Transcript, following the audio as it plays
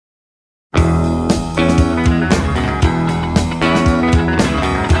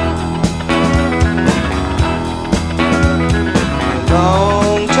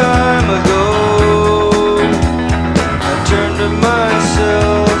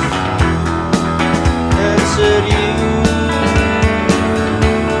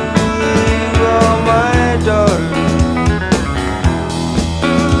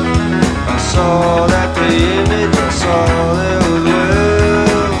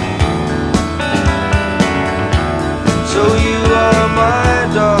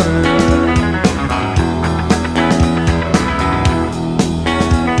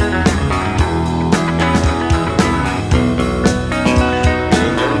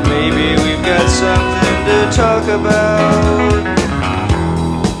talk about.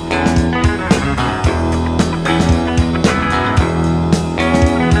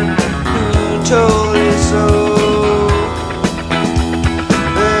 Who told you so?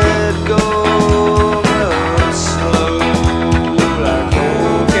 Let go, melt slow, like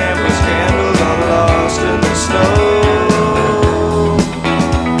old campus candles all lost in the snow.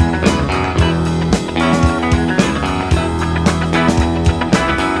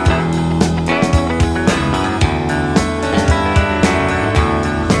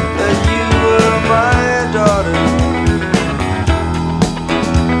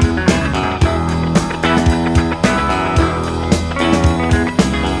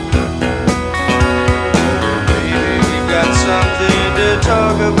 Something to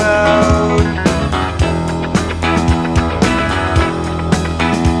talk about.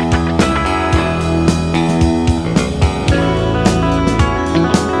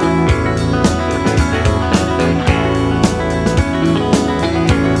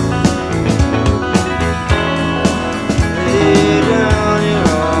 Lay down your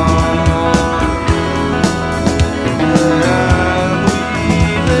arm, but I'm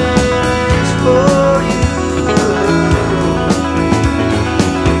weaving for you.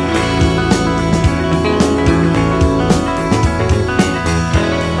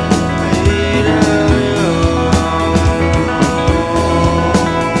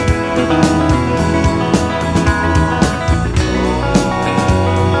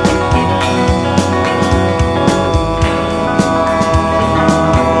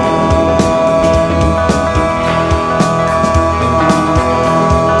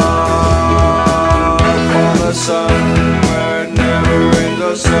 Sun where it never rains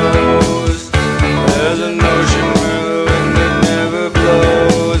or snows. There's an ocean where the wind it never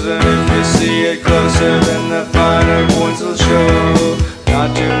blows, and if you see it closer, then the finer points will show. Not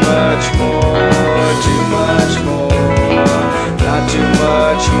too much more, too much more. Not too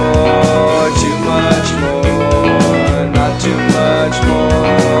much more, too much more. Not too much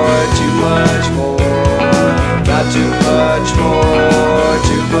more, too much more. Not too much more,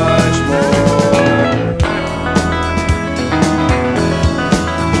 too much more.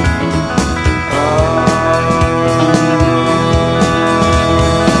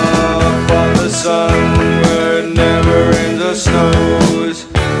 Snows.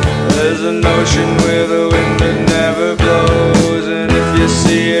 There's an ocean where the wind never